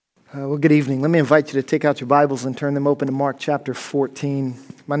Well, good evening. Let me invite you to take out your Bibles and turn them open to Mark chapter 14.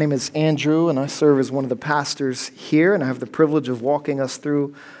 My name is Andrew, and I serve as one of the pastors here, and I have the privilege of walking us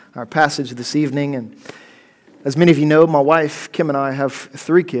through our passage this evening. And as many of you know, my wife, Kim, and I have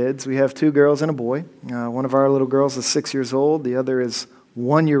three kids. We have 2 girls and a boy. One of our little girls is 6 years old. The other is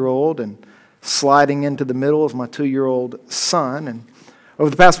 1 year old, and sliding into the middle is my 2-year-old son. And over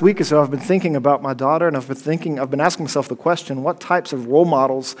the past week or so, I've been thinking about my daughter, and I've been asking myself the question, what types of role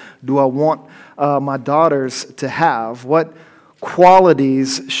models do I want my daughters to have? What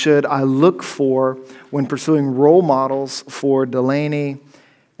qualities should I look for when pursuing role models for Delaney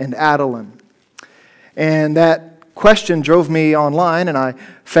and Adeline? And that question drove me online, and I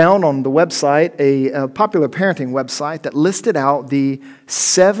found on the website, a popular parenting website, that listed out the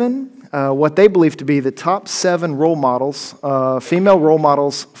 7 what they believe to be the top 7 role models, female role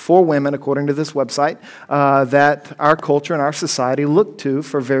models for women, according to this website, that our culture and our society look to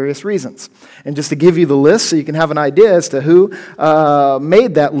for various reasons. And just to give you the list so you can have an idea as to who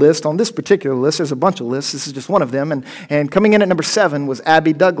made that list on this particular list, there's a bunch of lists, this is just one of them, and coming in at number 7 was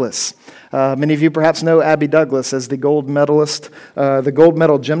Abby Douglas. Many of you perhaps know Abby Douglas as the gold medal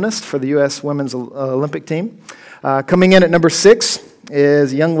gymnast for the U.S. Women's Olympic team. Coming in at number 6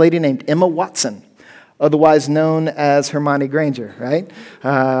 is a young lady named Emma Watson, otherwise known as Hermione Granger, right?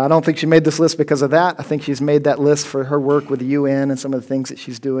 I don't think she made this list because of that. I think she's made that list for her work with the UN and some of the things that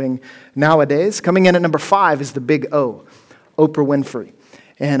she's doing nowadays. Coming in at number 5 is the big O, Oprah Winfrey.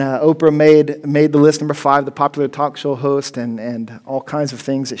 And Oprah made the list number 5, the popular talk show host and all kinds of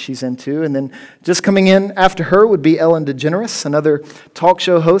things that she's into. And then just coming in after her would be Ellen DeGeneres, another talk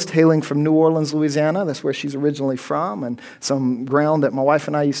show host hailing from New Orleans, Louisiana. That's where she's originally from, and some ground that my wife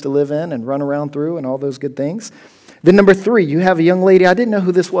and I used to live in and run around through and all those good things. Then number 3, you have a young lady. I didn't know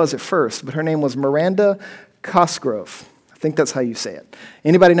who this was at first, but her name was Miranda Cosgrove. I think that's how you say it.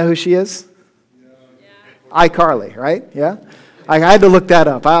 Anybody know who she is? Yeah. iCarly, right? Yeah? I had to look that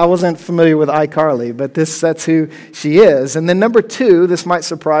up. I wasn't familiar with iCarly, but that's who she is. And then number 2, this might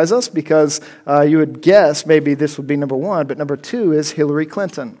surprise us because you would guess maybe this would be number 1, but number 2 is Hillary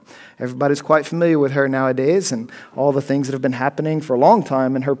Clinton. Everybody's quite familiar with her nowadays and all the things that have been happening for a long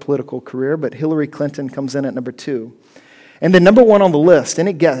time in her political career, but Hillary Clinton comes in at number 2. And then number 1 on the list,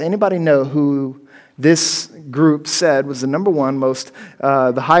 anybody know who this group said was the number 1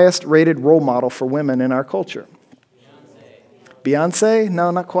 the highest rated role model for women in our culture? Beyonce? No,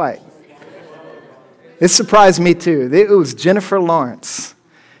 not quite. This surprised me too. It was Jennifer Lawrence.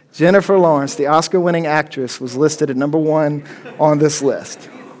 Jennifer Lawrence, the Oscar-winning actress, was listed at number 1 on this list.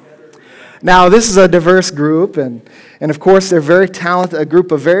 Now, this is a diverse group, and of course, they're very talented, a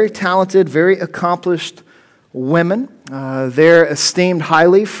group of very talented, very accomplished women. They're esteemed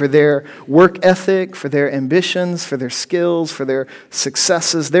highly for their work ethic, for their ambitions, for their skills, for their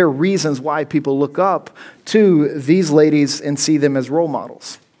successes. They're reasons why people look up to these ladies and see them as role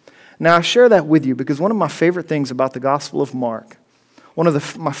models. Now, I share that with you because one of my favorite things about the Gospel of Mark, one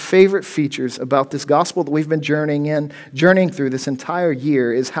of my favorite features about this gospel that we've been journeying through this entire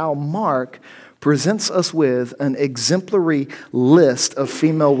year is how Mark presents us with an exemplary list of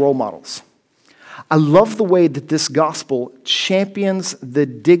female role models. I love the way that this gospel champions the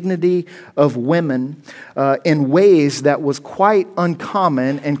dignity of women in ways that was quite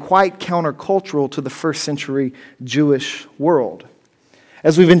uncommon and quite countercultural to the first century Jewish world.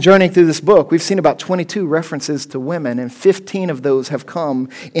 As we've been journeying through this book, we've seen about 22 references to women, and 15 of those have come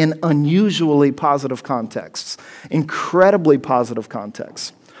in unusually positive contexts, incredibly positive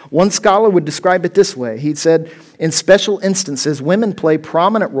contexts. One scholar would describe it this way. He said, in special instances, women play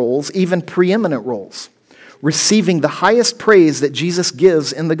prominent roles, even preeminent roles, receiving the highest praise that Jesus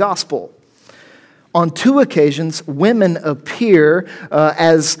gives in the gospel. On 2 occasions, women appear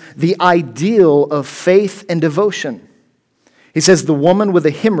as the ideal of faith and devotion. He says the woman with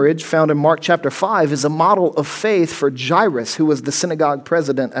a hemorrhage found in Mark chapter 5 is a model of faith for Jairus, who was the synagogue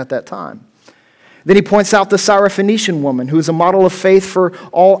president at that time. Then he points out the Syrophoenician woman, who is a model of faith for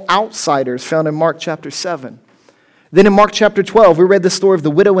all outsiders, found in Mark chapter 7. Then in Mark chapter 12, we read the story of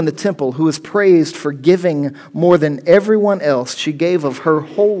the widow in the temple who is praised for giving more than everyone else. She gave of her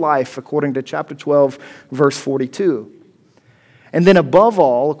whole life, according to chapter 12, verse 42. And then above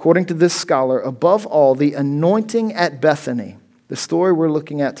all, according to this scholar, above all, the anointing at Bethany, the story we're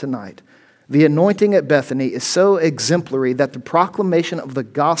looking at tonight, the anointing at Bethany is so exemplary that the proclamation of the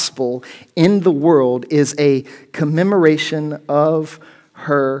gospel in the world is a commemoration of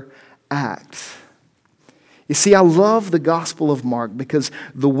her act. You see, I love the Gospel of Mark because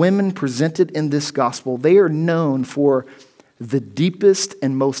the women presented in this gospel, they are known for the deepest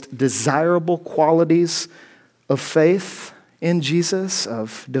and most desirable qualities of faith in Jesus,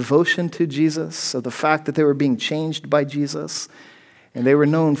 of devotion to Jesus, of the fact that they were being changed by Jesus, and they were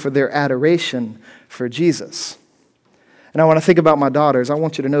known for their adoration for Jesus. And I want to think about my daughters. I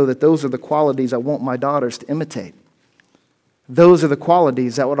want you to know that those are the qualities I want my daughters to imitate. Those are the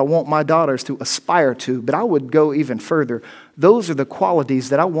qualities that I want my daughters to aspire to. But I would go even further. Those are the qualities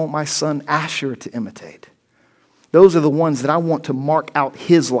that I want my son Asher to imitate. Those are the ones that I want to mark out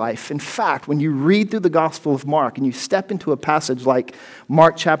his life. In fact, when you read through the Gospel of Mark and you step into a passage like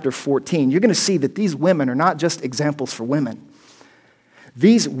Mark chapter 14, you're going to see that these women are not just examples for women.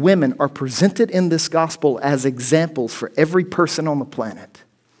 These women are presented in this gospel as examples for every person on the planet.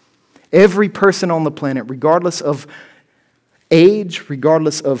 Every person on the planet, regardless of age,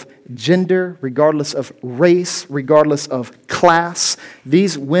 regardless of gender, regardless of race, regardless of class,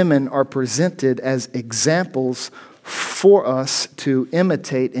 these women are presented as examples for us to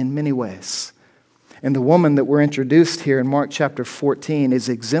imitate in many ways. And the woman that we're introduced here in Mark chapter 14 is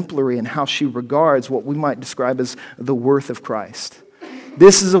exemplary in how she regards what we might describe as the worth of Christ.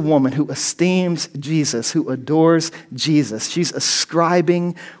 This is a woman who esteems Jesus, who adores Jesus. She's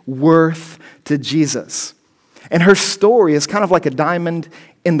ascribing worth to Jesus. And her story is kind of like a diamond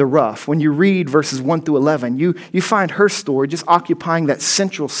in the rough. When you read verses 1 through 11, you find her story just occupying that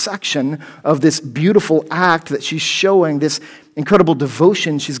central section of this beautiful act that she's showing, this incredible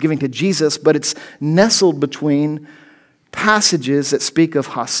devotion she's giving to Jesus, but it's nestled between passages that speak of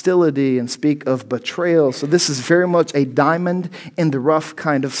hostility and speak of betrayal. So this is very much a diamond in the rough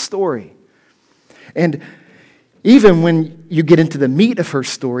kind of story. And even when you get into the meat of her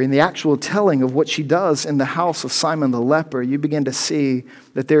story and the actual telling of what she does in the house of Simon the leper, you begin to see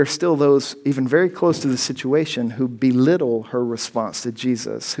that there are still those even very close to the situation who belittle her response to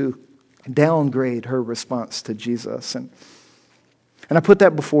Jesus, who downgrade her response to Jesus. And I put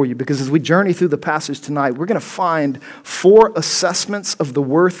that before you because as we journey through the passage tonight, we're going to find 4 assessments of the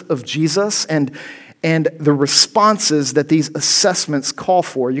worth of Jesus and the responses that these assessments call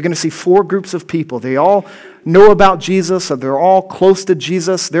for. You're going to see 4 groups of people. They all know about Jesus, or they're all close to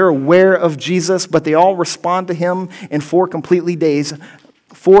Jesus. They're aware of Jesus, but they all respond to him in 4 completely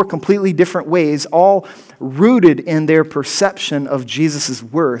different ways, all rooted in their perception of Jesus'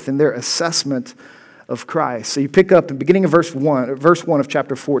 worth and their assessment of Christ. So you pick up in the beginning of verse 1 of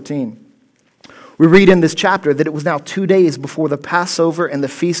chapter 14. We read in this chapter that it was now 2 days before the Passover and the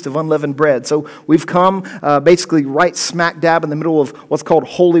Feast of Unleavened Bread. So we've come basically right smack dab in the middle of what's called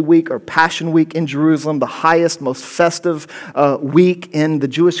Holy Week or Passion Week in Jerusalem. The highest, most festive week in the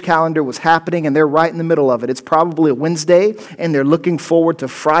Jewish calendar was happening, and they're right in the middle of it. It's probably a Wednesday, and they're looking forward to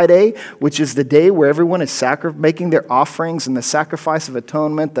Friday, which is the day where everyone is making their offerings and the sacrifice of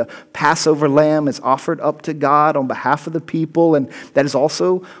atonement. The Passover lamb is offered up to God on behalf of the people, and that is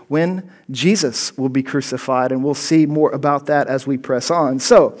also when Jesus will be crucified, and we'll see more about that as we press on.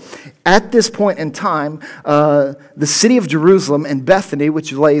 So, at this point in time, the city of Jerusalem and Bethany,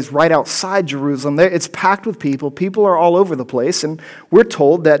 which lays right outside Jerusalem, it's packed with people. People are all over the place, and we're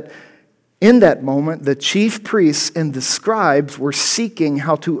told that in that moment, the chief priests and the scribes were seeking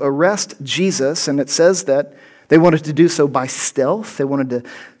how to arrest Jesus, and it says that they wanted to do so by stealth. They wanted to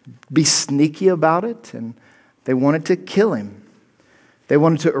be sneaky about it, and they wanted to kill him. They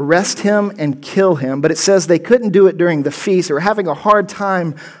wanted to arrest him and kill him, but it says they couldn't do it during the feast. They were having a hard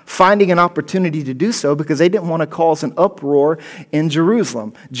time finding an opportunity to do so because they didn't want to cause an uproar in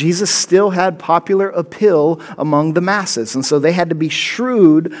Jerusalem. Jesus still had popular appeal among the masses, and so they had to be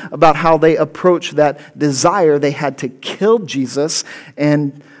shrewd about how they approached that desire. They had to kill Jesus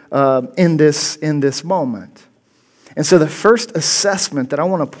and in this moment. And so the first assessment that I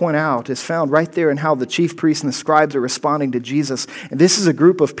want to point out is found right there in how the chief priests and the scribes are responding to Jesus. And this is a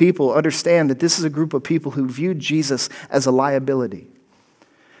group of people, understand that this is a group of people who viewed Jesus as a liability.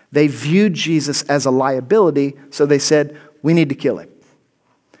 They viewed Jesus as a liability, so they said, we need to kill him.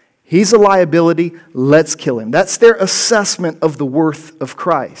 He's a liability, let's kill him. That's their assessment of the worth of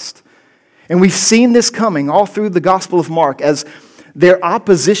Christ. And we've seen this coming all through the Gospel of Mark as their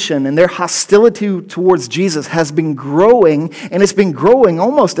opposition and their hostility towards Jesus has been growing, and it's been growing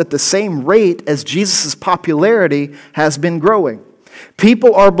almost at the same rate as Jesus' popularity has been growing.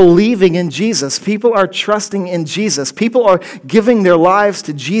 People are believing in Jesus. People are trusting in Jesus. People are giving their lives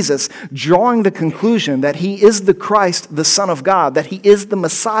to Jesus, drawing the conclusion that he is the Christ, the Son of God, that he is the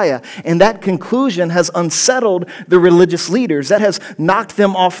Messiah. And that conclusion has unsettled the religious leaders. That has knocked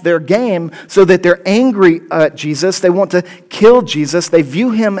them off their game so that they're angry at Jesus. They want to kill Jesus. They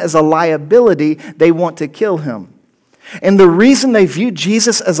view him as a liability. They want to kill him. And the reason they viewed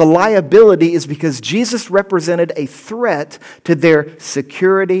Jesus as a liability is because Jesus represented a threat to their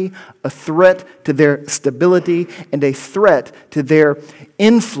security, a threat to their stability, and a threat to their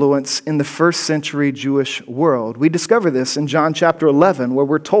influence in the first century Jewish world. We discover this in John chapter 11, where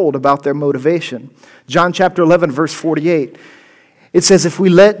we're told about their motivation. John chapter 11, verse 48. It says, if we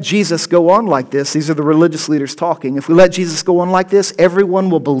let Jesus go on like this, these are the religious leaders talking, if we let Jesus go on like this, everyone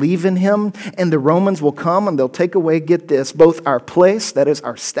will believe in him, and the Romans will come and they'll take away, get this, both our place, that is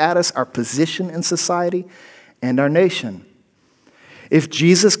our status, our position in society, and our nation. If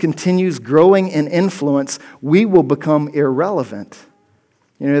Jesus continues growing in influence, we will become irrelevant.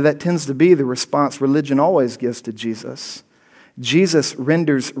 You know, that tends to be the response religion always gives to Jesus. Jesus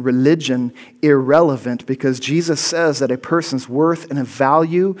renders religion irrelevant because Jesus says that a person's worth and a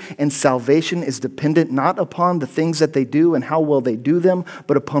value and salvation is dependent not upon the things that they do and how well they do them,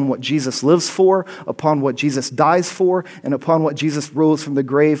 but upon what Jesus lives for, upon what Jesus dies for, and upon what Jesus rose from the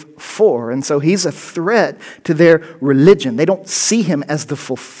grave for. And so he's a threat to their religion. They don't see him as the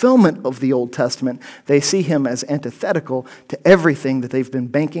fulfillment of the Old Testament. They see him as antithetical to everything that they've been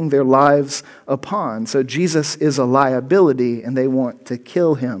banking their lives upon. So Jesus is a liability, and they want to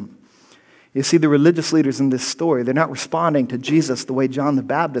kill him. You see, the religious leaders in this story, they're not responding to Jesus the way John the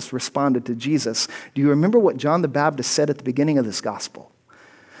Baptist responded to Jesus. Do you remember what John the Baptist said at the beginning of this gospel?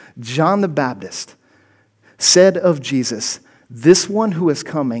 John the Baptist said of Jesus, this one who is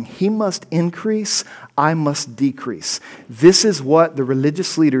coming, he must increase, I must decrease. This is what the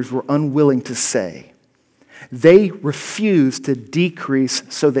religious leaders were unwilling to say. They refused to decrease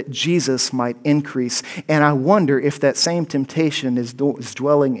so that Jesus might increase. And I wonder if that same temptation is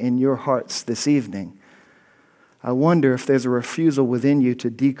dwelling in your hearts this evening. I wonder if there's a refusal within you to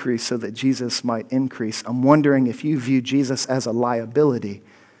decrease so that Jesus might increase. I'm wondering if you view Jesus as a liability,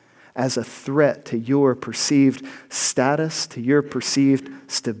 as a threat to your perceived status, to your perceived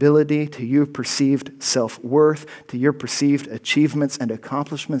stability, to your perceived self-worth, to your perceived achievements and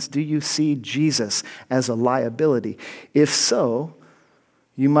accomplishments. Do you see Jesus as a liability? If so,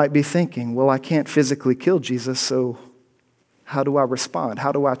 you might be thinking, well, I can't physically kill Jesus, so how do I respond?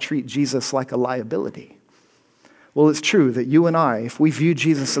 How do I treat Jesus like a liability? Well, it's true that you and I, if we view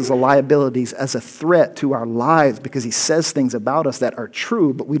Jesus as a liability, as a threat to our lives because he says things about us that are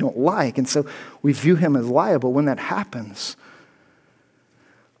true but we don't like, and so we view him as liable, when that happens,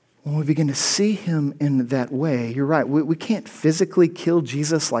 when we begin to see him in that way, you're right, we can't physically kill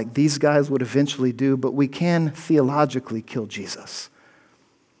Jesus like these guys would eventually do, but we can theologically kill Jesus.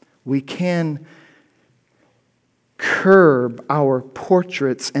 We can curb our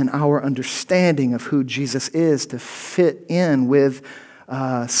portraits and our understanding of who Jesus is to fit in with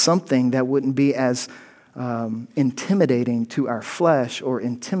something that wouldn't be as intimidating to our flesh or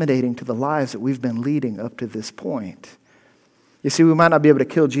intimidating to the lives that we've been leading up to this point. You see, we might not be able to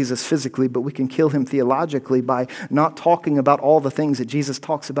kill Jesus physically, but we can kill him theologically by not talking about all the things that Jesus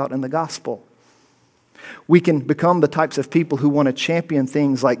talks about in the gospel. We can become the types of people who want to champion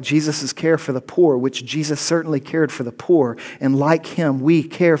things like Jesus' care for the poor, which Jesus certainly cared for the poor, and like him, we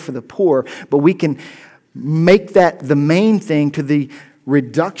care for the poor, but we can make that the main thing to the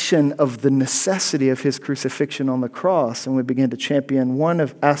reduction of the necessity of his crucifixion on the cross, and we begin to champion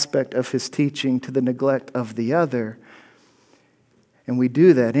one aspect of his teaching to the neglect of the other. And we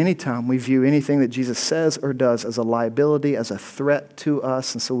do that anytime we view anything that Jesus says or does as a liability, as a threat to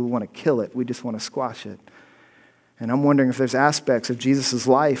us, and so we want to kill it. We just want to squash it. And I'm wondering if there's aspects of Jesus'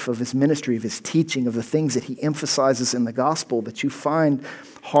 life, of his ministry, of his teaching, of the things that he emphasizes in the gospel that you find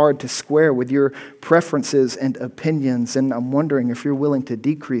hard to square with your preferences and opinions. And I'm wondering if you're willing to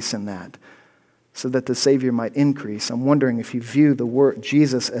decrease in that so that the Savior might increase. I'm wondering if you view the word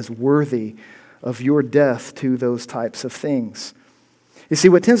Jesus as worthy of your death to those types of things. You see,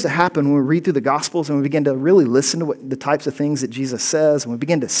 what tends to happen when we read through the Gospels and we begin to really listen to the types of things that Jesus says, and we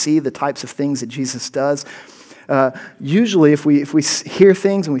begin to see the types of things that Jesus does, usually if we hear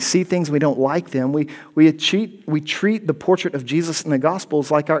things and we see things and we don't like them, we treat the portrait of Jesus in the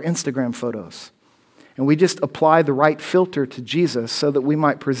Gospels like our Instagram photos. And we just apply the right filter to Jesus so that we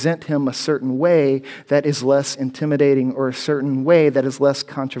might present him a certain way that is less intimidating, or a certain way that is less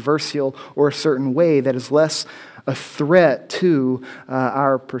controversial, or a certain way that is less a threat to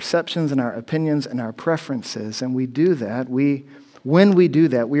our perceptions and our opinions and our preferences. And we do that. When we do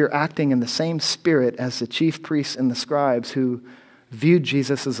that, we are acting in the same spirit as the chief priests and the scribes who viewed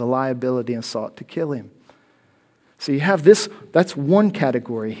Jesus as a liability and sought to kill him. So you have this, that's one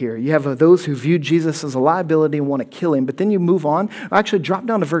category here. You have those who view Jesus as a liability and want to kill him. But then you move on. Actually, drop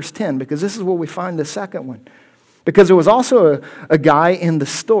down to verse 10, because this is where we find the second one. Because there was also a guy in the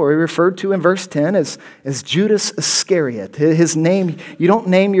story referred to in verse 10 as Judas Iscariot. His name, you don't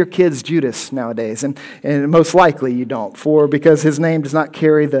name your kids Judas nowadays, and most likely you don't, because his name does not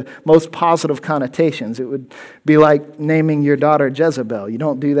carry the most positive connotations. It would be like naming your daughter Jezebel. You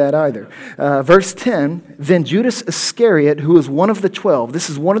don't do that either. Verse 10, then Judas Iscariot, who was one of the 12, this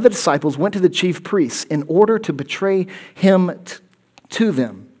is one of the disciples, went to the chief priests in order to betray him to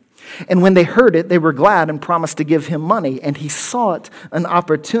them. And when they heard it, they were glad and promised to give him money. And he sought an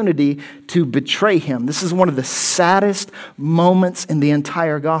opportunity to betray him. This is one of the saddest moments in the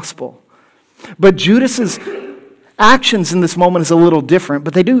entire gospel. But Judas's actions in this moment is a little different.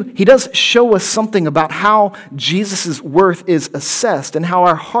 But he does show us something about how Jesus' worth is assessed and how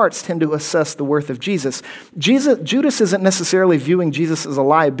our hearts tend to assess the worth of Jesus. Judas isn't necessarily viewing Jesus as a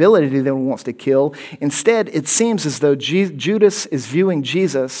liability that he wants to kill. Instead, it seems as though Judas is viewing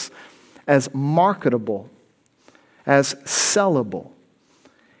Jesus as marketable, as sellable.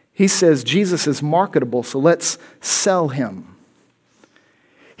 He says Jesus is marketable, so let's sell him.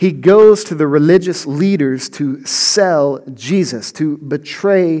 He goes to the religious leaders to sell Jesus, to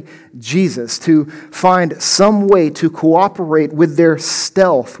betray Jesus, to find some way to cooperate with their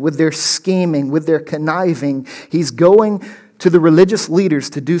stealth, with their scheming, with their conniving. He's going to the religious leaders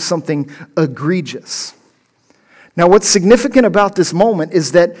to do something egregious. Now, what's significant about this moment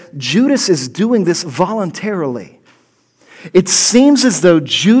is that Judas is doing this voluntarily. It seems as though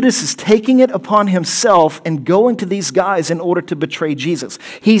Judas is taking it upon himself and going to these guys in order to betray Jesus.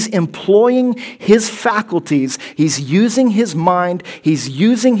 He's employing his faculties. He's using his mind. He's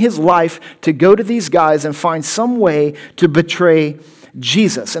using his life to go to these guys and find some way to betray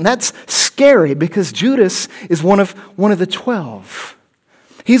Jesus. And that's scary because Judas is one of the 12.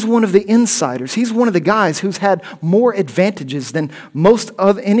 He's one of the insiders. He's one of the guys who's had more advantages than most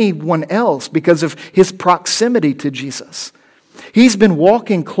of anyone else because of his proximity to Jesus. He's been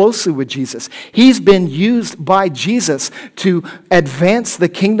walking closely with Jesus. He's been used by Jesus to advance the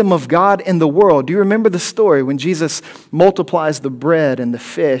kingdom of God in the world. Do you remember the story when Jesus multiplies the bread and the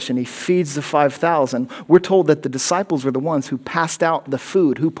fish and he feeds the 5,000? We're told that the disciples were the ones who passed out the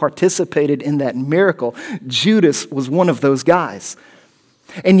food, who participated in that miracle. Judas was one of those guys.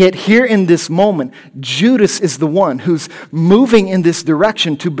 And yet here in this moment, Judas is the one who's moving in this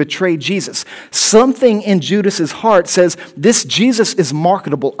direction to betray Jesus. Something in Judas's heart says, this Jesus is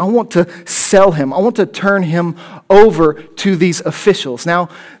marketable. I want to sell him. I want to turn him over to these officials. Now,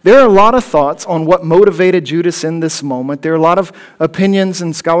 there are a lot of thoughts on what motivated Judas in this moment. There are a lot of opinions,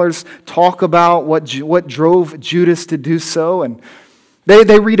 and scholars talk about what drove Judas to do so. And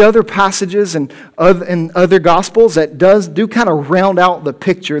They read other passages and other gospels that do kind of round out the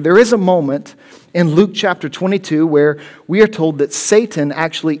picture. There is a moment in Luke chapter 22 where we are told that Satan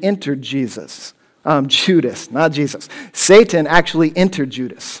actually entered Judas, not Jesus. Satan actually entered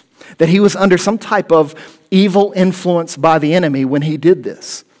Judas, that he was under some type of evil influence by the enemy when he did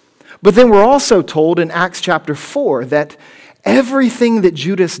this. But then we're also told in Acts chapter 4 that everything that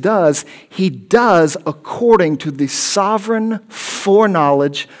Judas does, he does according to the sovereign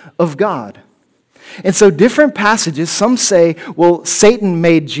foreknowledge of God. And so different passages, some say, well, Satan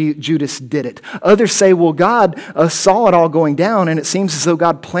made Judas did it. Others say, well, God saw it all going down, and it seems as though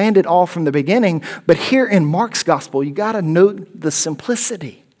God planned it all from the beginning. But here in Mark's gospel, you got to note the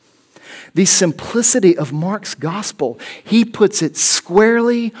simplicity. The simplicity of Mark's gospel. He puts it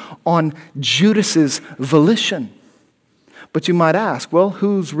squarely on Judas's volition. But you might ask, well,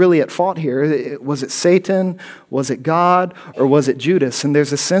 who's really at fault here? Was it Satan? Was it God? Or was it Judas? And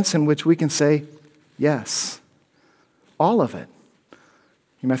there's a sense in which we can say, yes, all of it.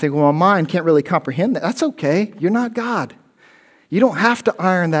 You might think, well, my mind can't really comprehend that. That's okay. You're not God. You don't have to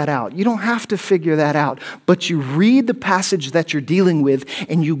iron that out. You don't have to figure that out. But you read the passage that you're dealing with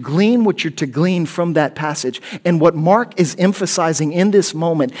and you glean what you're to glean from that passage. And what Mark is emphasizing in this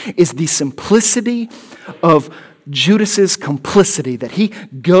moment is the simplicity of Judas's complicity, that he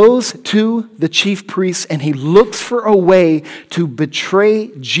goes to the chief priests and he looks for a way to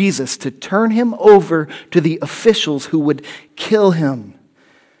betray Jesus, to turn him over to the officials who would kill him.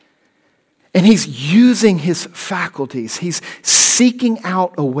 And he's using his faculties. He's seeking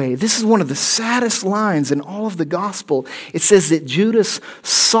out a way. This is one of the saddest lines in all of the gospel. It says that Judas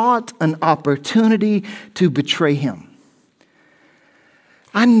sought an opportunity to betray him.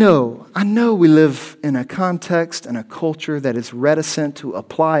 I know we live in a context and a culture that is reticent to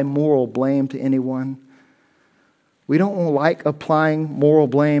apply moral blame to anyone. We don't like applying moral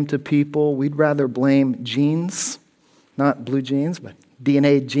blame to people. We'd rather blame genes, not blue jeans, but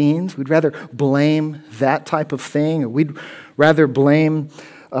DNA genes. We'd rather blame that type of thing, or we'd rather blame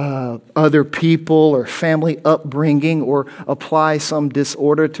other people or family upbringing or apply some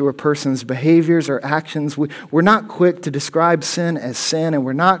disorder to a person's behaviors or actions. We're not quick to describe sin as sin, and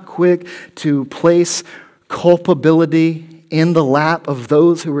we're not quick to place culpability in the lap of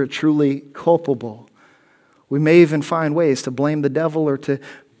those who are truly culpable. We may even find ways to blame the devil or to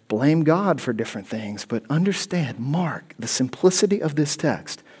blame God for different things. But understand, mark the simplicity of this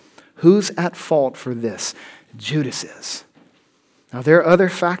text. Who's at fault for this? Judas is. Now, there are other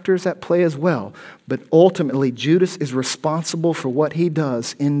factors at play as well, but ultimately, Judas is responsible for what he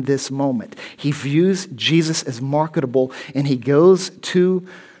does in this moment. He views Jesus as marketable, and he goes to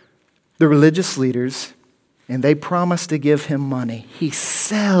the religious leaders, and they promise to give him money. He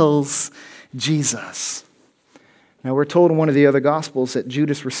sells Jesus. Now, we're told in one of the other Gospels that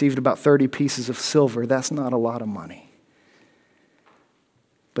Judas received about 30 pieces of silver. That's not a lot of money.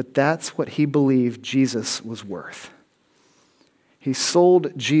 But that's what he believed Jesus was worth. He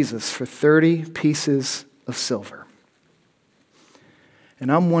sold Jesus for 30 pieces of silver.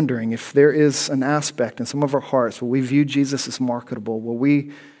 And I'm wondering if there is an aspect in some of our hearts where we view Jesus as marketable,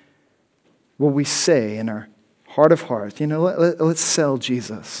 where we say in our heart of hearts, let's sell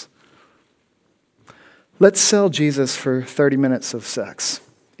Jesus. Let's sell Jesus for 30 minutes of sex,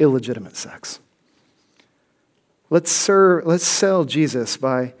 illegitimate sex. Let's sell Jesus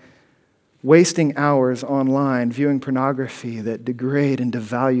by wasting hours online viewing pornography that degrade and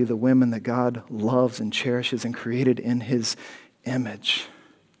devalue the women that God loves and cherishes and created in His image.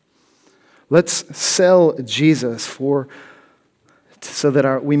 Let's sell Jesus so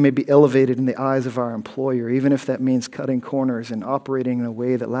that we may be elevated in the eyes of our employer, even if that means cutting corners and operating in a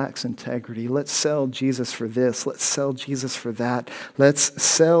way that lacks integrity. Let's sell Jesus for this. Let's sell Jesus for that. Let's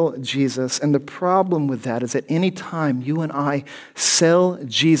sell Jesus. And the problem with that is that any time you and I sell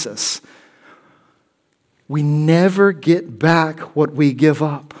Jesus, we never get back what we give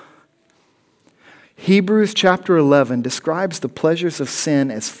up. Hebrews chapter 11 describes the pleasures of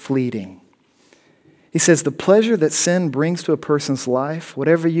sin as fleeting. He says the pleasure that sin brings to a person's life,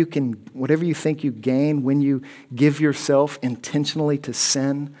 whatever you think you gain when you give yourself intentionally to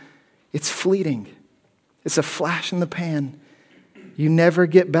sin, it's fleeting. It's a flash in the pan. You never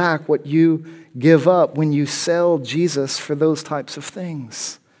get back what you give up when you sell Jesus for those types of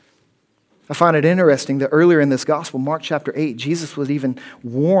things. I find it interesting that earlier in this gospel, Mark chapter 8, Jesus would even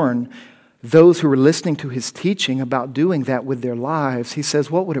warn those who were listening to his teaching about doing that with their lives. He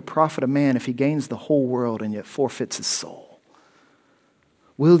says, what would it profit a man if he gains the whole world and yet forfeits his soul?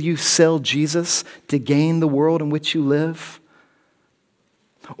 Will you sell Jesus to gain the world in which you live?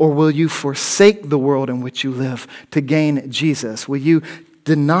 Or will you forsake the world in which you live to gain Jesus? Will you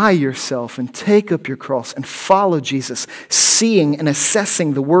deny yourself and take up your cross and follow Jesus, seeing and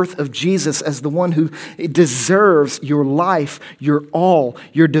assessing the worth of Jesus as the one who deserves your life, your all,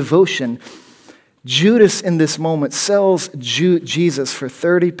 your devotion? Judas in this moment sells Jesus for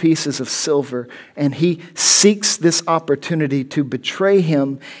 30 pieces of silver, and he seeks this opportunity to betray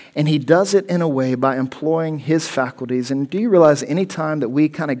him, and he does it in a way by employing his faculties. And do you realize any time that we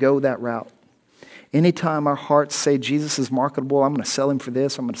kind of go that route, anytime our hearts say Jesus is marketable, I'm going to sell him for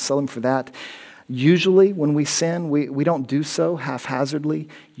this, I'm going to sell him for that. Usually when we sin, we don't do so haphazardly.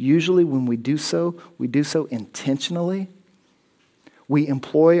 Usually when we do so intentionally. We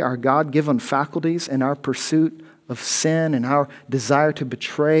employ our God-given faculties in our pursuit of sin and our desire to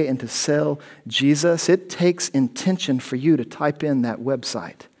betray and to sell Jesus. It takes intention for you to type in that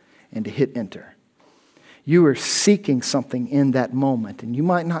website and to hit enter. You are seeking something in that moment. And you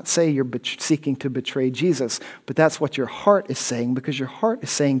might not say you're seeking to betray Jesus, but that's what your heart is saying, because your heart is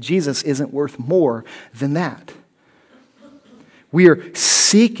saying Jesus isn't worth more than that. We are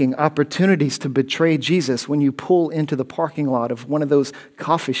seeking opportunities to betray Jesus when you pull into the parking lot of one of those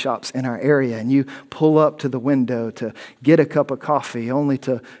coffee shops in our area and you pull up to the window to get a cup of coffee only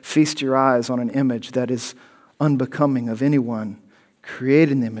to feast your eyes on an image that is unbecoming of anyone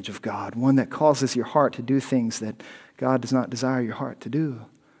created in the image of God, one that causes your heart to do things that God does not desire your heart to do.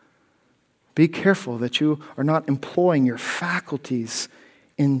 Be careful that you are not employing your faculties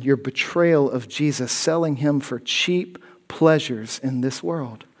in your betrayal of Jesus, selling him for cheap pleasures in this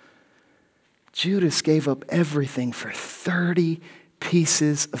world. Judas gave up everything for 30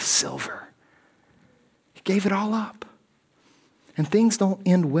 pieces of silver. He gave it all up. And things don't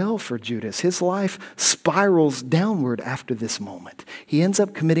end well for Judas. His life spirals downward after this moment. He ends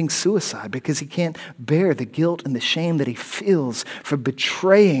up committing suicide because he can't bear the guilt and the shame that he feels for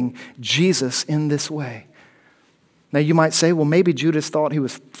betraying Jesus in this way. Now you might say, well, maybe Judas thought he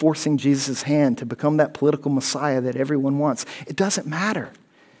was forcing Jesus' hand to become that political Messiah that everyone wants. It doesn't matter.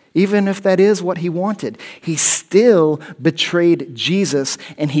 Even if that is what he wanted, he still betrayed Jesus,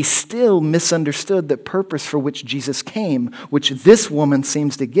 and he still misunderstood the purpose for which Jesus came, which this woman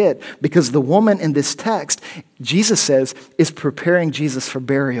seems to get, because the woman in this text, Jesus says, is preparing Jesus for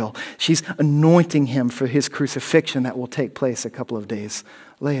burial. She's anointing him for his crucifixion that will take place a couple of days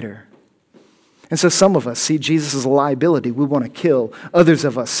later. And so some of us see Jesus as a liability we want to kill. Others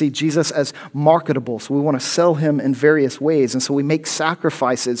of us see Jesus as marketable, so we want to sell him in various ways. And so we make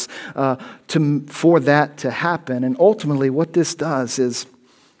sacrifices for that to happen. And ultimately what this does is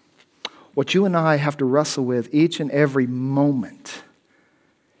what you and I have to wrestle with each and every moment.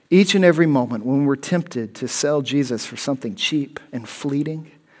 Each and every moment when we're tempted to sell Jesus for something cheap and fleeting,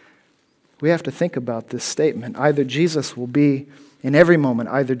 we have to think about this statement. In every moment,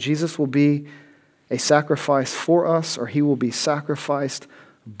 either Jesus will be a sacrifice for us, or he will be sacrificed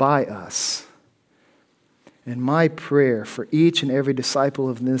by us. And my prayer for each and every disciple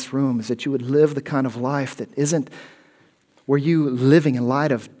of this room is that you would live the kind of life that isn't where you living in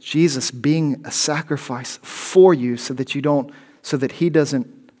light of Jesus being a sacrifice for you so that he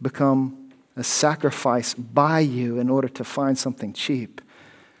doesn't become a sacrifice by you in order to find something cheap.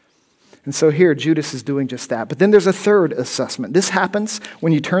 And so here Judas is doing just that. But then there's a third assessment. This happens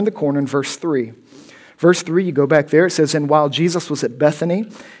when you turn the corner in verse 3. Verse 3, you go back there, it says, "And while Jesus was at Bethany,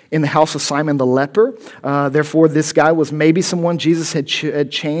 in the house of Simon the leper," therefore this guy was maybe someone Jesus had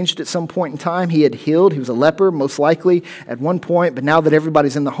changed at some point in time. He had healed. He was a leper, most likely, at one point. But now that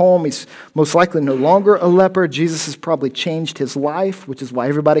everybody's in the home, he's most likely no longer a leper. Jesus has probably changed his life, which is why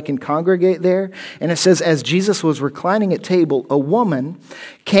everybody can congregate there. And it says, "As Jesus was reclining at table, a woman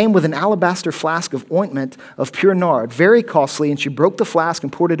came with an alabaster flask of ointment of pure nard, very costly, and she broke the flask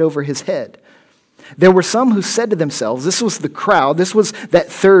and poured it over his head. There were some who said to themselves," this was the crowd, this was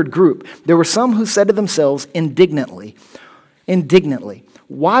that third group. "There were some who said to themselves indignantly,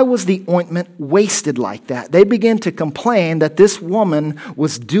 why was the ointment wasted like that?" They began to complain that this woman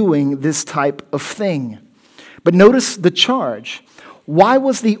was doing this type of thing. But notice the charge. Why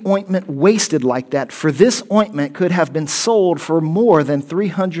was the ointment wasted like that? For this ointment could have been sold for more than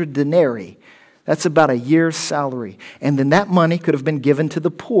 300 denarii. That's about a year's salary. And then that money could have been given to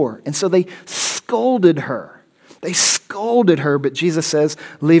the poor. And so they scolded her. But Jesus says,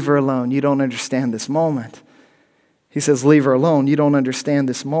 "Leave her alone. You don't understand this moment." He says, "Leave her alone. You don't understand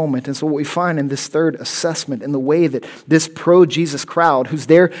this moment." And so what we find in this third assessment, in the way that this pro-Jesus crowd who's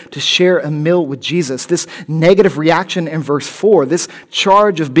there to share a meal with Jesus, this negative reaction in verse 4, this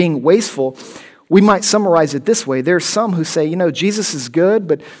charge of being wasteful, we might summarize it this way. There are some who say, Jesus is good,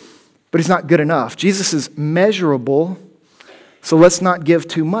 but he's not good enough. Jesus is measurable, so let's not give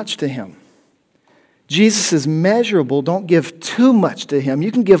too much to him. Jesus is measurable, don't give too much to him.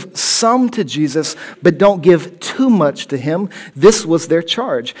 You can give some to Jesus, but don't give too much to him. This was their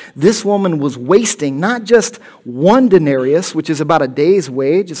charge. This woman was wasting not just one denarius, which is about a day's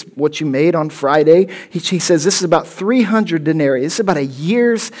wage, is what you made on Friday. She says this is about 300 denarii. This is about a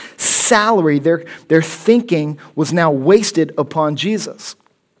year's salary. Their thinking was now wasted upon Jesus.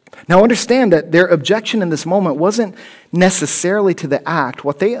 Now understand that their objection in this moment wasn't necessarily to the act.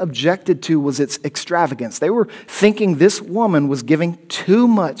 What they objected to was its extravagance. They were thinking this woman was giving too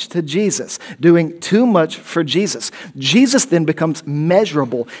much to Jesus, doing too much for Jesus. Jesus then becomes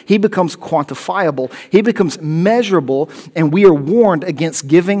measurable. He becomes quantifiable. He becomes measurable, and we are warned against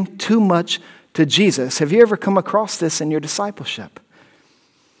giving too much to Jesus. Have you ever come across this in your discipleship?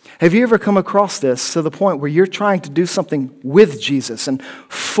 Have you ever come across this to the point where you're trying to do something with Jesus and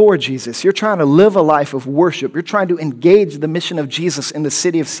for Jesus? You're trying to live a life of worship. You're trying to engage the mission of Jesus in the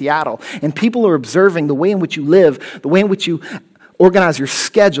city of Seattle. And people are observing the way in which you live, the way in which you organize your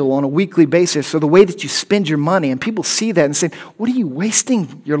schedule on a weekly basis, or the way that you spend your money. And people see that and say, "What are you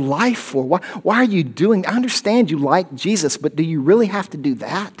wasting your life for? Why are you doing? I understand you like Jesus, but do you really have to do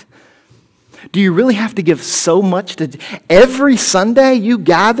that? Do you really have to give so much to every Sunday you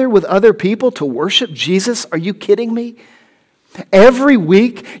gather with other people to worship Jesus? Are you kidding me? Every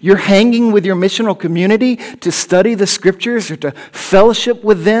week you're hanging with your missional community to study the scriptures or to fellowship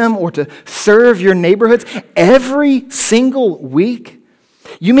with them or to serve your neighborhoods every single week?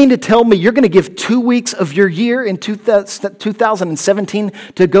 You mean to tell me you're going to give 2 weeks of your year in 2017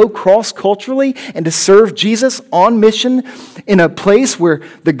 to go cross-culturally and to serve Jesus on mission in a place where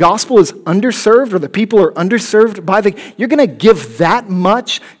the gospel is underserved or the people are underserved you're going to give that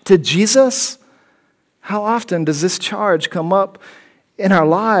much to Jesus? How often does this charge come up in our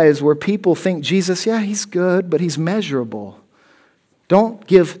lives where people think Jesus, yeah, he's good, but he's measurable. Don't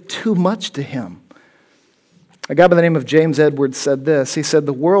give too much to him. A guy by the name of James Edwards said this. He said,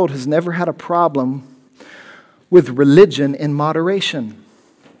 "The world has never had a problem with religion in moderation.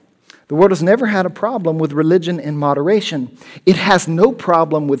 The world has never had a problem with religion in moderation. It has no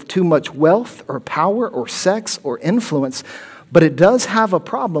problem with too much wealth or power or sex or influence, but it does have a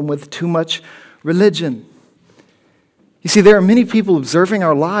problem with too much religion. You see, there are many people observing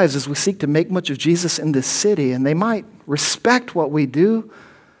our lives as we seek to make much of Jesus in this city, and they might respect what we do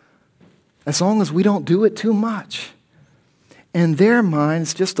as long as we don't do it too much. In their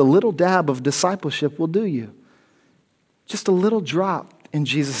minds, just a little dab of discipleship will do you. Just a little drop in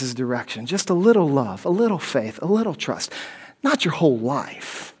Jesus' direction. Just a little love, a little faith, a little trust. Not your whole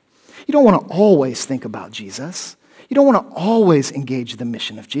life. You don't want to always think about Jesus. You don't want to always engage the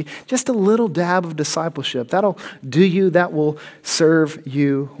mission of Jesus. Just a little dab of discipleship. That'll do you, that will serve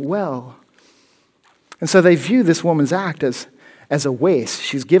you well. And so they view this woman's act as a waste.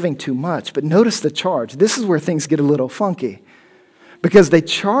 She's giving too much. But notice the charge. This is where things get a little funky. Because they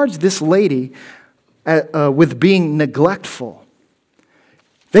charge this lady with being neglectful.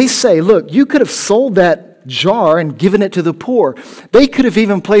 They say, look, you could have sold that jar and given it to the poor. They could have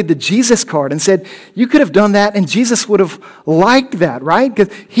even played the Jesus card and said, you could have done that and Jesus would have liked that, right?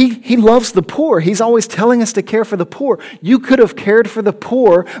 Because he loves the poor. He's always telling us to care for the poor. You could have cared for the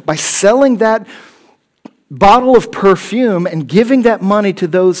poor by selling that bottle of perfume and giving that money to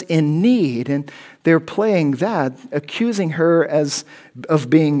those in need. And they're playing that, accusing her of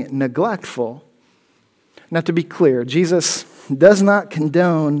being neglectful. Now, to be clear, Jesus does not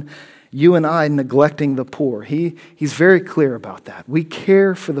condone you and I neglecting the poor. He's very clear about that. We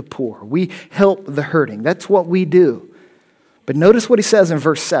care for the poor. We help the hurting. That's what we do. But notice what he says in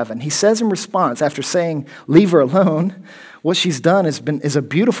verse 7. He says in response, after saying, leave her alone, what she's done is a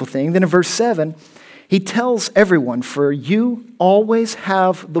beautiful thing. Then in verse 7, he tells everyone, for you always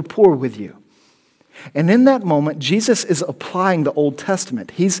have the poor with you. And in that moment, Jesus is applying the Old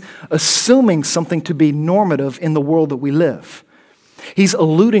Testament. He's assuming something to be normative in the world that we live. He's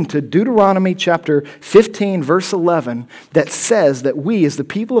alluding to Deuteronomy chapter 15, verse 11, that says that we, as the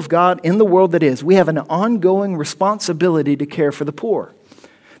people of God in the world that is, we have an ongoing responsibility to care for the poor.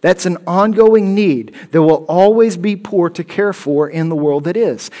 That's an ongoing need. There will always be poor to care for in the world that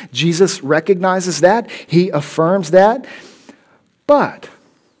is. Jesus recognizes that. He affirms that. But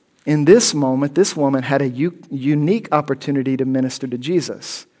in this moment, this woman had a unique opportunity to minister to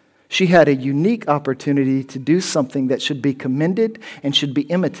Jesus. She had a unique opportunity to do something that should be commended and should be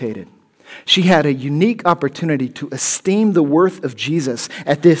imitated. She had a unique opportunity to esteem the worth of Jesus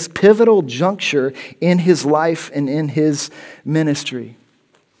at this pivotal juncture in his life and in his ministry.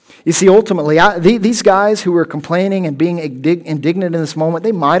 You see, ultimately, these guys who were complaining and being indignant in this moment,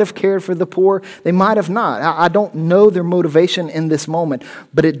 they might have cared for the poor. They might have not. I don't know their motivation in this moment.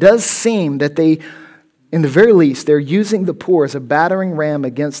 But it does seem that they, in the very least, they're using the poor as a battering ram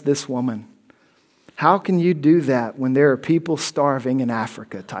against this woman. How can you do that when there are people starving in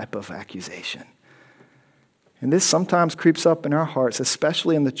Africa type of accusation? And this sometimes creeps up in our hearts,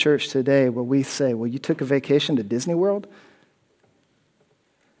 especially in the church today, where we say, well, you took a vacation to Disney World?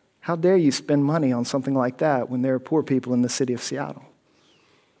 How dare you spend money on something like that when there are poor people in the city of Seattle?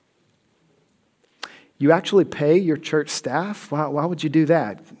 You actually pay your church staff? Why would you do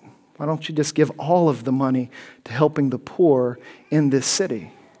that? Why don't you just give all of the money to helping the poor in this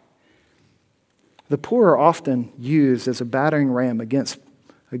city? The poor are often used as a battering ram against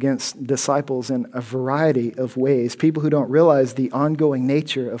disciples in a variety of ways. People who don't realize the ongoing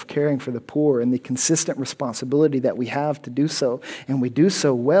nature of caring for the poor and the consistent responsibility that we have to do so. And we do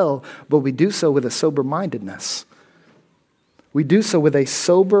so well, but we do so with a sober-mindedness. We do so with a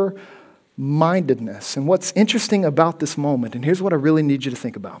sober-mindedness. And what's interesting about this moment, and here's what I really need you to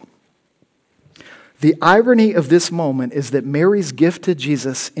think about. The irony of this moment is that Mary's gift to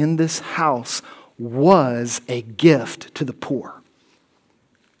Jesus in this house was a gift to the poor.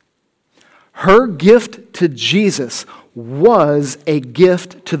 Her gift to Jesus was a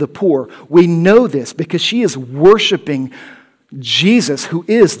gift to the poor. We know this because she is worshiping Jesus, who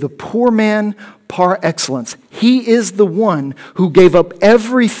is the poor man par excellence. He is the one who gave up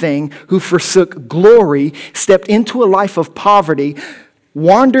everything, who forsook glory, stepped into a life of poverty,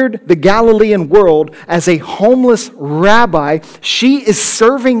 wandered the Galilean world as a homeless rabbi. She is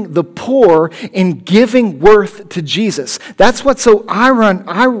serving the poor and giving worth to Jesus. That's what's so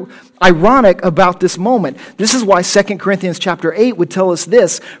ironic about this moment. This is why 2 Corinthians chapter 8 would tell us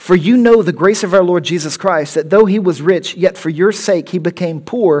this, for you know the grace of our Lord Jesus Christ, that though he was rich, yet for your sake he became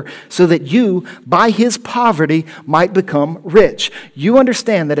poor, so that you, by his poverty, might become rich. You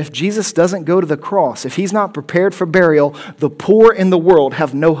understand that if Jesus doesn't go to the cross, if he's not prepared for burial, the poor in the world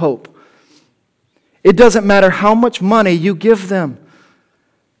have no hope. It doesn't matter how much money you give them.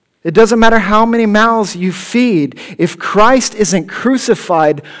 It doesn't matter how many mouths you feed. If Christ isn't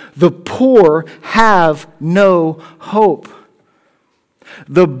crucified, the poor have no hope.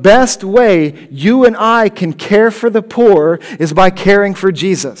 The best way you and I can care for the poor is by caring for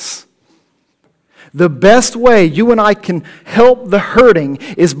Jesus. The best way you and I can help the hurting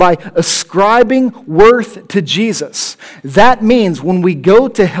is by ascribing worth to Jesus. That means when we go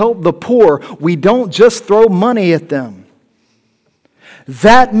to help the poor, we don't just throw money at them.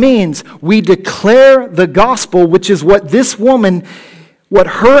 That means we declare the gospel, which is what this woman, what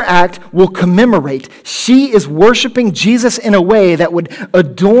her act will commemorate. She is worshiping Jesus in a way that would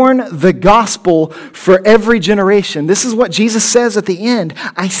adorn the gospel for every generation. This is what Jesus says at the end.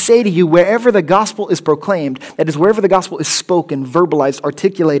 I say to you, wherever the gospel is proclaimed, that is, wherever the gospel is spoken, verbalized,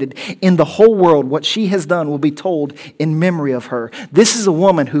 articulated in the whole world, what she has done will be told in memory of her. This is a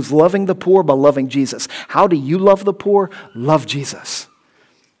woman who's loving the poor by loving Jesus. How do you love the poor? Love Jesus.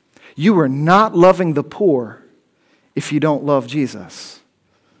 You are not loving the poor if you don't love Jesus.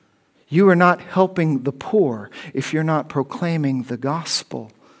 You are not helping the poor if you're not proclaiming the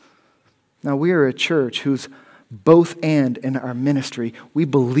gospel. Now, we are a church who's both and in our ministry. We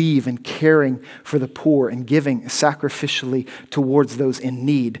believe in caring for the poor and giving sacrificially towards those in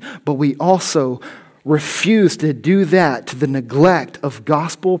need. But we also refuse to do that to the neglect of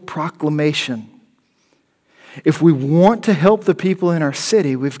gospel proclamation. If we want to help the people in our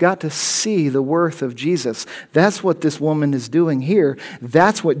city, we've got to see the worth of Jesus. That's what this woman is doing here.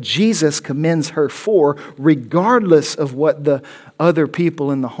 That's what Jesus commends her for, regardless of what the other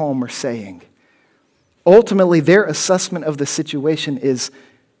people in the home are saying. Ultimately, their assessment of the situation is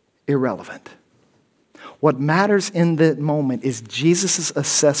irrelevant. What matters in that moment is Jesus'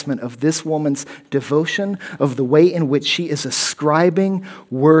 assessment of this woman's devotion, of the way in which she is ascribing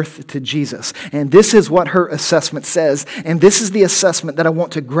worth to Jesus. And this is what her assessment says. And this is the assessment that I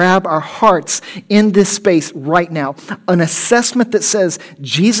want to grab our hearts in this space right now. An assessment that says,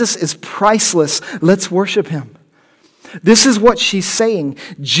 Jesus is priceless. Let's worship him. This is what she's saying.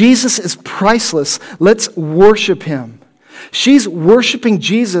 Jesus is priceless. Let's worship him. She's worshiping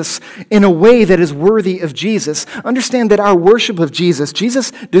Jesus in a way that is worthy of Jesus. Understand that our worship of Jesus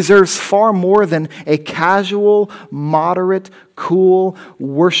deserves far more than a casual, moderate, cool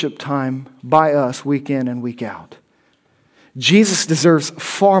worship time by us week in and week out. Jesus deserves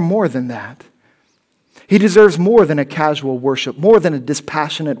far more than that. He deserves more than a casual worship, more than a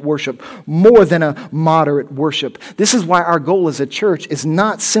dispassionate worship, more than a moderate worship. This is why our goal as a church is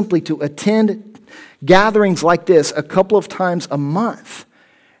not simply to attend gatherings like this a couple of times a month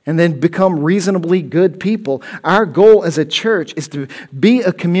and then become reasonably good people. Our goal as a church is to be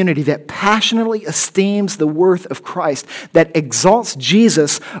a community that passionately esteems the worth of Christ, that exalts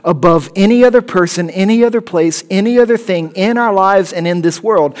Jesus above any other person, any other place, any other thing in our lives and in this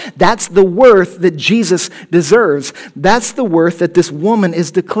world. That's the worth that Jesus deserves. That's the worth that this woman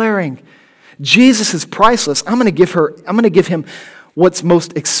is declaring. Jesus is priceless. I'm going to give him what's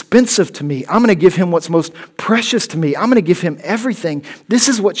most expensive to me. I'm going to give him what's most precious to me. I'm going to give him everything. This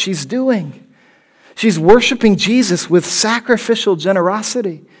is what she's doing. She's worshiping Jesus with sacrificial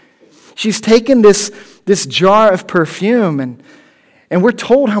generosity. She's taken this jar of perfume and we're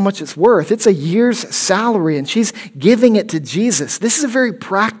told how much it's worth. It's a year's salary and she's giving it to Jesus. This is a very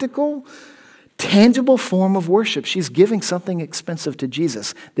practical, tangible form of worship. She's giving something expensive to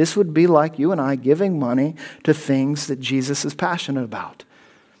Jesus. This would be like you and I giving money to things that Jesus is passionate about.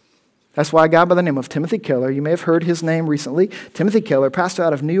 That's why a guy by the name of Timothy Keller, you may have heard his name recently, Timothy Keller, pastor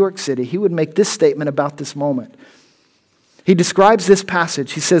out of New York City, he would make this statement about this moment. He describes this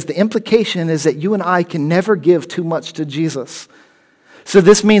passage. He says, the implication is that you and I can never give too much to Jesus. So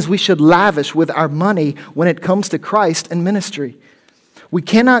this means we should lavish with our money when it comes to Christ and ministry. We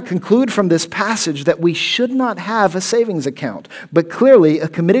cannot conclude from this passage that we should not have a savings account, but clearly a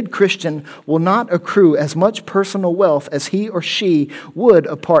committed Christian will not accrue as much personal wealth as he or she would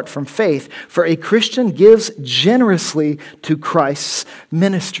apart from faith, for a Christian gives generously to Christ's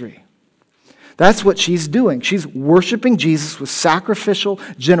ministry. That's what she's doing. She's worshiping Jesus with sacrificial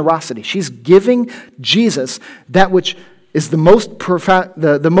generosity. She's giving Jesus that which is the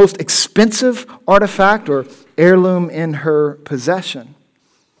most expensive artifact or heirloom in her possession.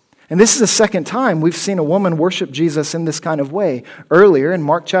 And this is the second time we've seen a woman worship Jesus in this kind of way. Earlier in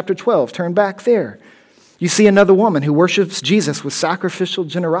Mark chapter 12, turn back there. You see another woman who worships Jesus with sacrificial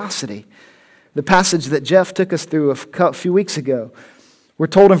generosity. The passage that Jeff took us through a few weeks ago. We're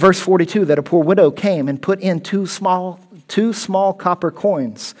told in verse 42 that a poor widow came and put in two small copper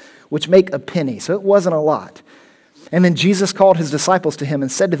coins, which make a penny. So it wasn't a lot. And then Jesus called his disciples to him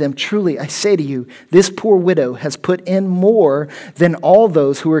and said to them, "Truly, I say to you, this poor widow has put in more than all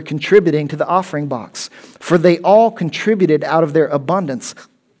those who are contributing to the offering box. For they all contributed out of their abundance.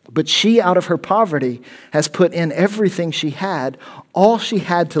 But she, out of her poverty, has put in everything she had, all she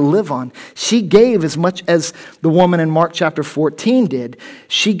had to live on. She gave as much as the woman in Mark chapter 14 did.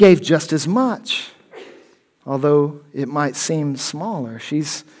 She gave just as much. Although it might seem smaller,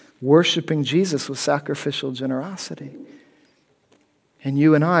 she's worshiping Jesus with sacrificial generosity." And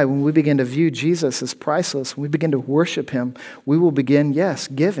you and I, when we begin to view Jesus as priceless, when we begin to worship him, we will begin, yes,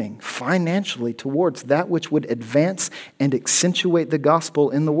 giving financially towards that which would advance and accentuate the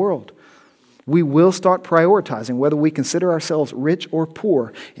gospel in the world. We will start prioritizing, whether we consider ourselves rich or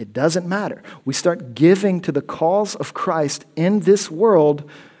poor. It doesn't matter. We start giving to the cause of Christ in this world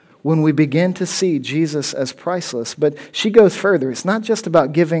when we begin to see Jesus as priceless. But she goes further. It's not just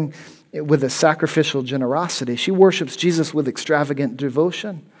about giving with a sacrificial generosity. She worships Jesus with extravagant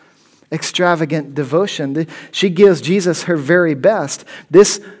devotion. Extravagant devotion. She gives Jesus her very best.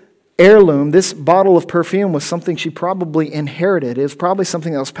 This heirloom, this bottle of perfume was something she probably inherited. It was probably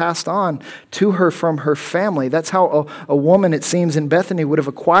something that was passed on to her from her family. That's how a woman, it seems, in Bethany would have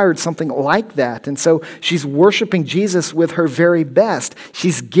acquired something like that. And so she's worshiping Jesus with her very best.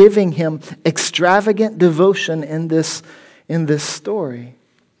 She's giving him extravagant devotion in this story.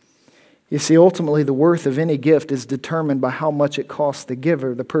 You see, ultimately, the worth of any gift is determined by how much it costs the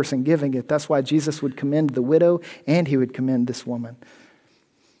giver, the person giving it. That's why Jesus would commend the widow and he would commend this woman.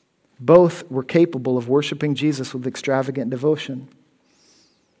 Both were capable of worshiping Jesus with extravagant devotion.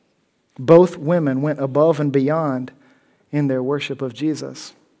 Both women went above and beyond in their worship of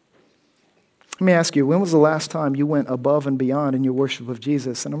Jesus. Let me ask you, when was the last time you went above and beyond in your worship of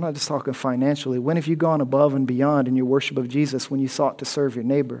Jesus? And I'm not just talking financially. When have you gone above and beyond in your worship of Jesus when you sought to serve your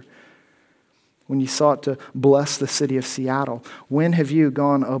neighbor? When you sought to bless the city of Seattle? When have you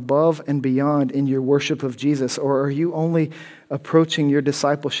gone above and beyond in your worship of Jesus? Or are you only approaching your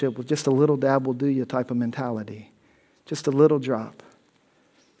discipleship with just a little dab will do you type of mentality? Just a little drop.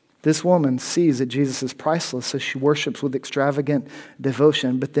 This woman sees that Jesus is priceless, so she worships with extravagant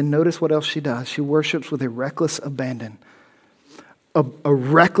devotion. But then notice what else she does. She worships with a reckless abandon. A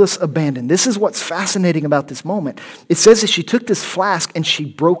reckless abandon. This is what's fascinating about this moment. It says that she took this flask and she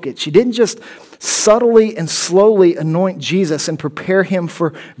broke it. She didn't just subtly and slowly anoint Jesus and prepare him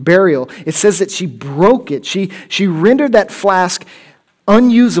for burial. It says that she broke it. She rendered that flask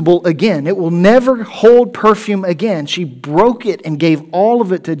unusable again. It will never hold perfume again. She broke it and gave all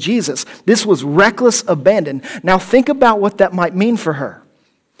of it to Jesus. This was reckless abandon. Now think about what that might mean for her.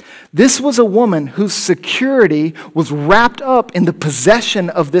 This was a woman whose security was wrapped up in the possession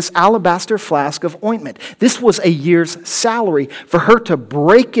of this alabaster flask of ointment. This was a year's salary. For her to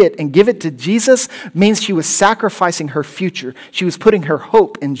break it and give it to Jesus means she was sacrificing her future. She was putting her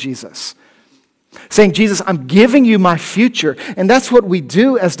hope in Jesus. Saying, Jesus, I'm giving you my future. And that's what we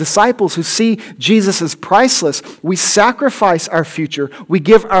do as disciples who see Jesus as priceless. We sacrifice our future. We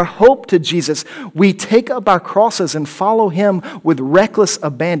give our hope to Jesus. We take up our crosses and follow him with reckless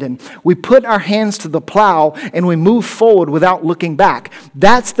abandon. We put our hands to the plow and we move forward without looking back.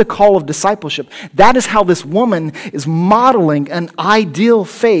 That's the call of discipleship. That is how this woman is modeling an ideal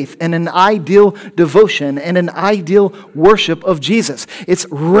faith and an ideal devotion and an ideal worship of Jesus. It's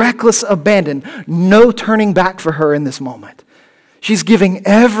reckless abandon. No turning back for her in this moment. She's giving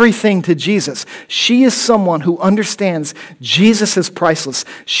everything to Jesus. She is someone who understands Jesus is priceless.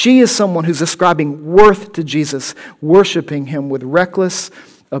 She is someone who's ascribing worth to Jesus, worshiping him with reckless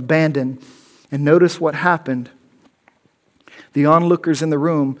abandon. And notice what happened. The onlookers in the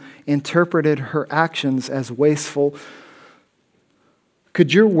room interpreted her actions as wasteful.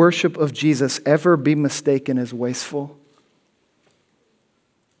 Could your worship of Jesus ever be mistaken as wasteful?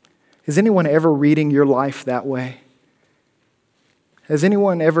 Is anyone ever reading your life that way? Has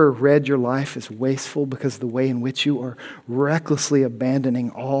anyone ever read your life as wasteful because of the way in which you are recklessly abandoning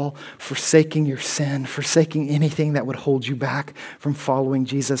all, forsaking your sin, forsaking anything that would hold you back from following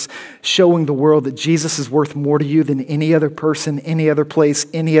Jesus, showing the world that Jesus is worth more to you than any other person, any other place,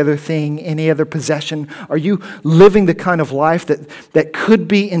 any other thing, any other possession? Are you living the kind of life that could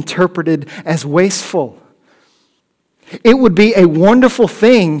be interpreted as wasteful? It would be a wonderful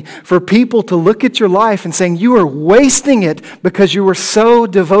thing for people to look at your life and saying, you are wasting it because you were so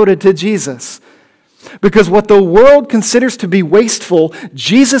devoted to Jesus. Because what the world considers to be wasteful,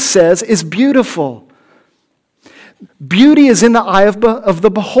 Jesus says is beautiful. Beauty is in the eye of the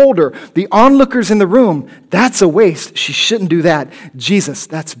beholder. The onlookers in the room, that's a waste. She shouldn't do that. Jesus,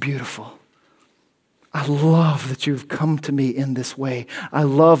 that's beautiful. I love that you've come to me in this way. I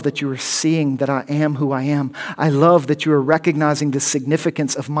love that you are seeing that I am who I am. I love that you are recognizing the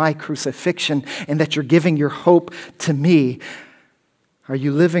significance of my crucifixion and that you're giving your hope to me. Are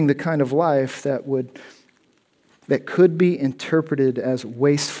you living the kind of life that could be interpreted as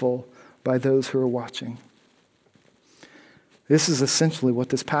wasteful by those who are watching? This is essentially what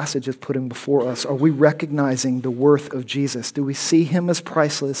this passage is putting before us. Are we recognizing the worth of Jesus? Do we see him as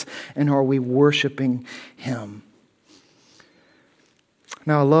priceless, and are we worshiping him?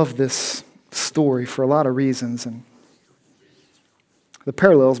 Now, I love this story for a lot of reasons, and the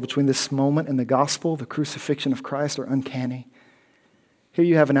parallels between this moment and the gospel, the crucifixion of Christ, are uncanny. Here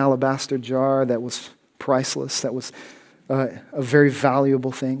you have an alabaster jar that was priceless, that was a very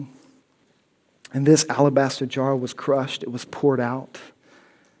valuable thing. And this alabaster jar was crushed, it was poured out,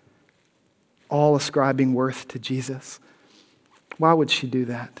 all ascribing worth to Jesus. Why would she do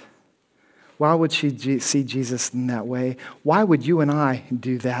that? Why would she see Jesus in that way? Why would you and I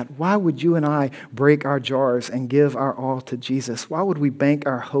do that? Why would you and I break our jars and give our all to Jesus? Why would we bank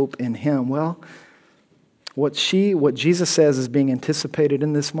our hope in him? Well, what Jesus says is being anticipated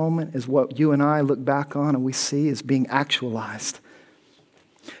in this moment is what you and I look back on and we see is being actualized.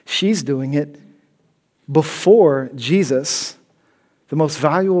 She's doing it before Jesus, the most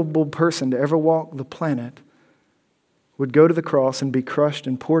valuable person to ever walk the planet, would go to the cross and be crushed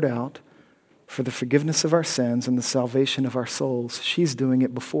and poured out for the forgiveness of our sins and the salvation of our souls. She's doing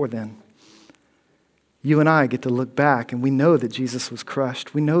it before then. You and I get to look back and we know that Jesus was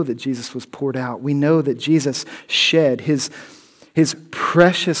crushed. We know that Jesus was poured out. We know that Jesus shed his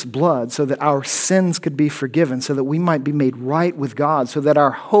precious blood so that our sins could be forgiven, so that we might be made right with God, so that our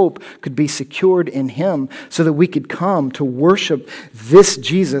hope could be secured in him, so that we could come to worship this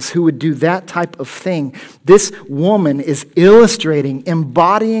Jesus who would do that type of thing. This woman is illustrating,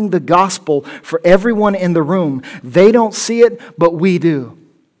 embodying the gospel for everyone in the room. They don't see it, but we do.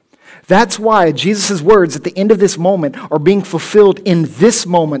 That's why Jesus' words at the end of this moment are being fulfilled in this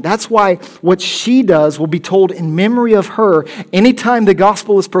moment. That's why what she does will be told in memory of her anytime the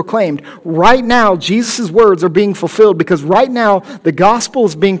gospel is proclaimed. Right now, Jesus' words are being fulfilled because right now the gospel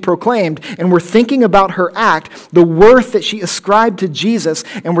is being proclaimed and we're thinking about her act, the worth that she ascribed to Jesus,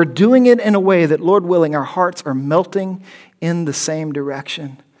 and we're doing it in a way that, Lord willing, our hearts are melting in the same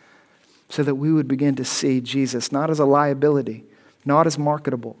direction so that we would begin to see Jesus not as a liability, not as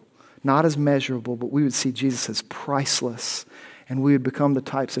marketable, not as measurable, but we would see Jesus as priceless. And we would become the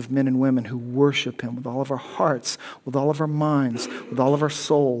types of men and women who worship him with all of our hearts, with all of our minds, with all of our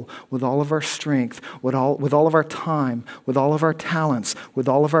soul, with all of our strength, with all of our time, with all of our talents, with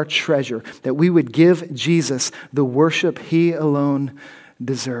all of our treasure. That we would give Jesus the worship he alone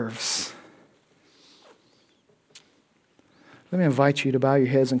deserves. Let me invite you to bow your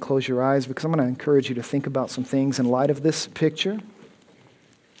heads and close your eyes because I'm going to encourage you to think about some things in light of this picture.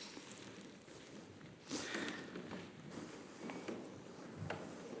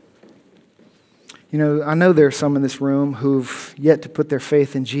 You know, I know there are some in this room who've yet to put their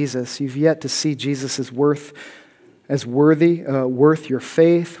faith in Jesus. You've yet to see Jesus as worthy, worth your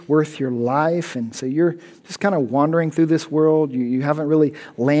faith, worth your life. And so you're just kind of wandering through this world. You haven't really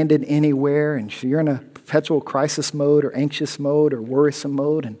landed anywhere. And so you're in a perpetual crisis mode or anxious mode or worrisome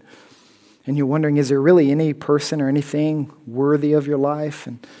mode. And you're wondering, is there really any person or anything worthy of your life?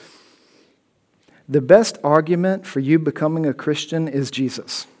 And the best argument for you becoming a Christian is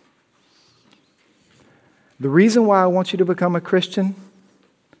Jesus. The reason why I want you to become a Christian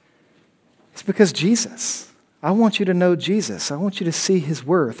is because Jesus. I want you to know Jesus. I want you to see his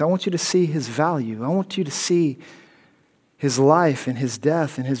worth. I want you to see his value. I want you to see his life and his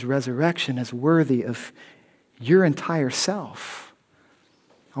death and his resurrection as worthy of your entire self.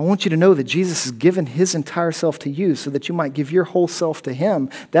 I want you to know that Jesus has given his entire self to you so that you might give your whole self to him.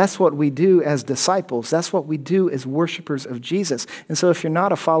 That's what we do as disciples. That's what we do as worshipers of Jesus. And so if you're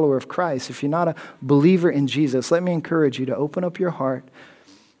not a follower of Christ, if you're not a believer in Jesus, let me encourage you to open up your heart,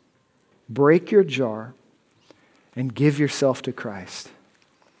 break your jar, and give yourself to Christ.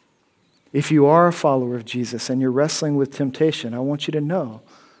 If you are a follower of Jesus and you're wrestling with temptation, I want you to know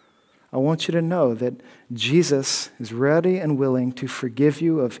that Jesus is ready and willing to forgive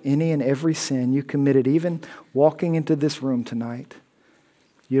you of any and every sin you committed, even walking into this room tonight.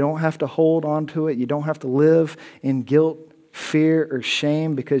 You don't have to hold on to it. You don't have to live in guilt, fear, or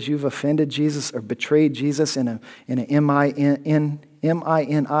shame because you've offended Jesus or betrayed Jesus in an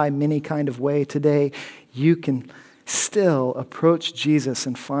M-I-N-I many kind of way today. You can still approach Jesus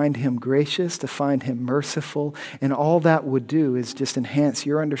and find him gracious, to find him merciful, and all that would do is just enhance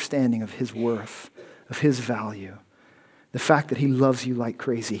your understanding of his worth, of his value. The fact that he loves you like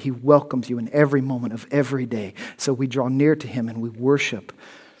crazy. He welcomes you in every moment of every day. So we draw near to him and we worship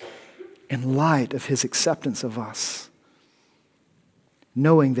in light of his acceptance of us.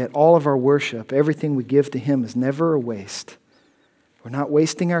 Knowing that all of our worship, everything we give to him is never a waste. We're not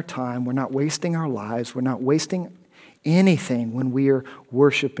wasting our time. We're not wasting our lives. We're not wasting anything when we are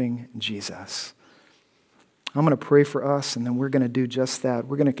worshiping Jesus. I'm going to pray for us, and then we're going to do just that.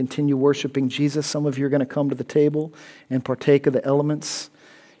 We're going to continue worshiping Jesus. Some of you are going to come to the table and partake of the elements.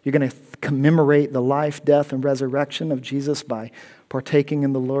 You're going to commemorate the life, death, and resurrection of Jesus by partaking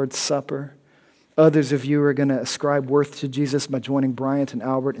in the Lord's Supper. Others of you are going to ascribe worth to Jesus by joining Bryant and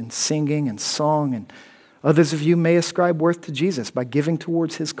Albert in singing and song. And others of you may ascribe worth to Jesus by giving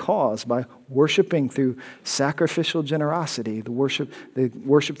towards his cause, by worshiping through sacrificial generosity, the worship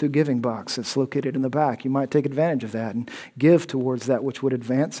through giving box that's located in the back. You might take advantage of that and give towards that which would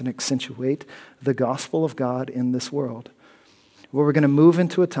advance and accentuate the gospel of God in this world. Well, we're going to move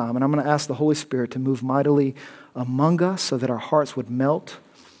into a time, and I'm going to ask the Holy Spirit to move mightily among us so that our hearts would melt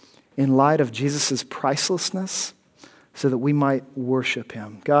in light of Jesus' pricelessness, so that we might worship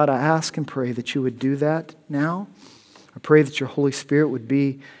him. God, I ask and pray that you would do that now. I pray that your Holy Spirit would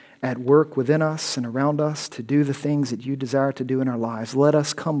be at work within us and around us to do the things that you desire to do in our lives. Let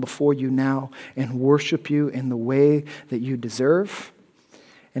us come before you now and worship you in the way that you deserve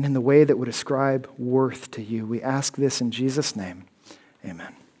and in the way that would ascribe worth to you. We ask this in Jesus' name.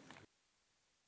 Amen.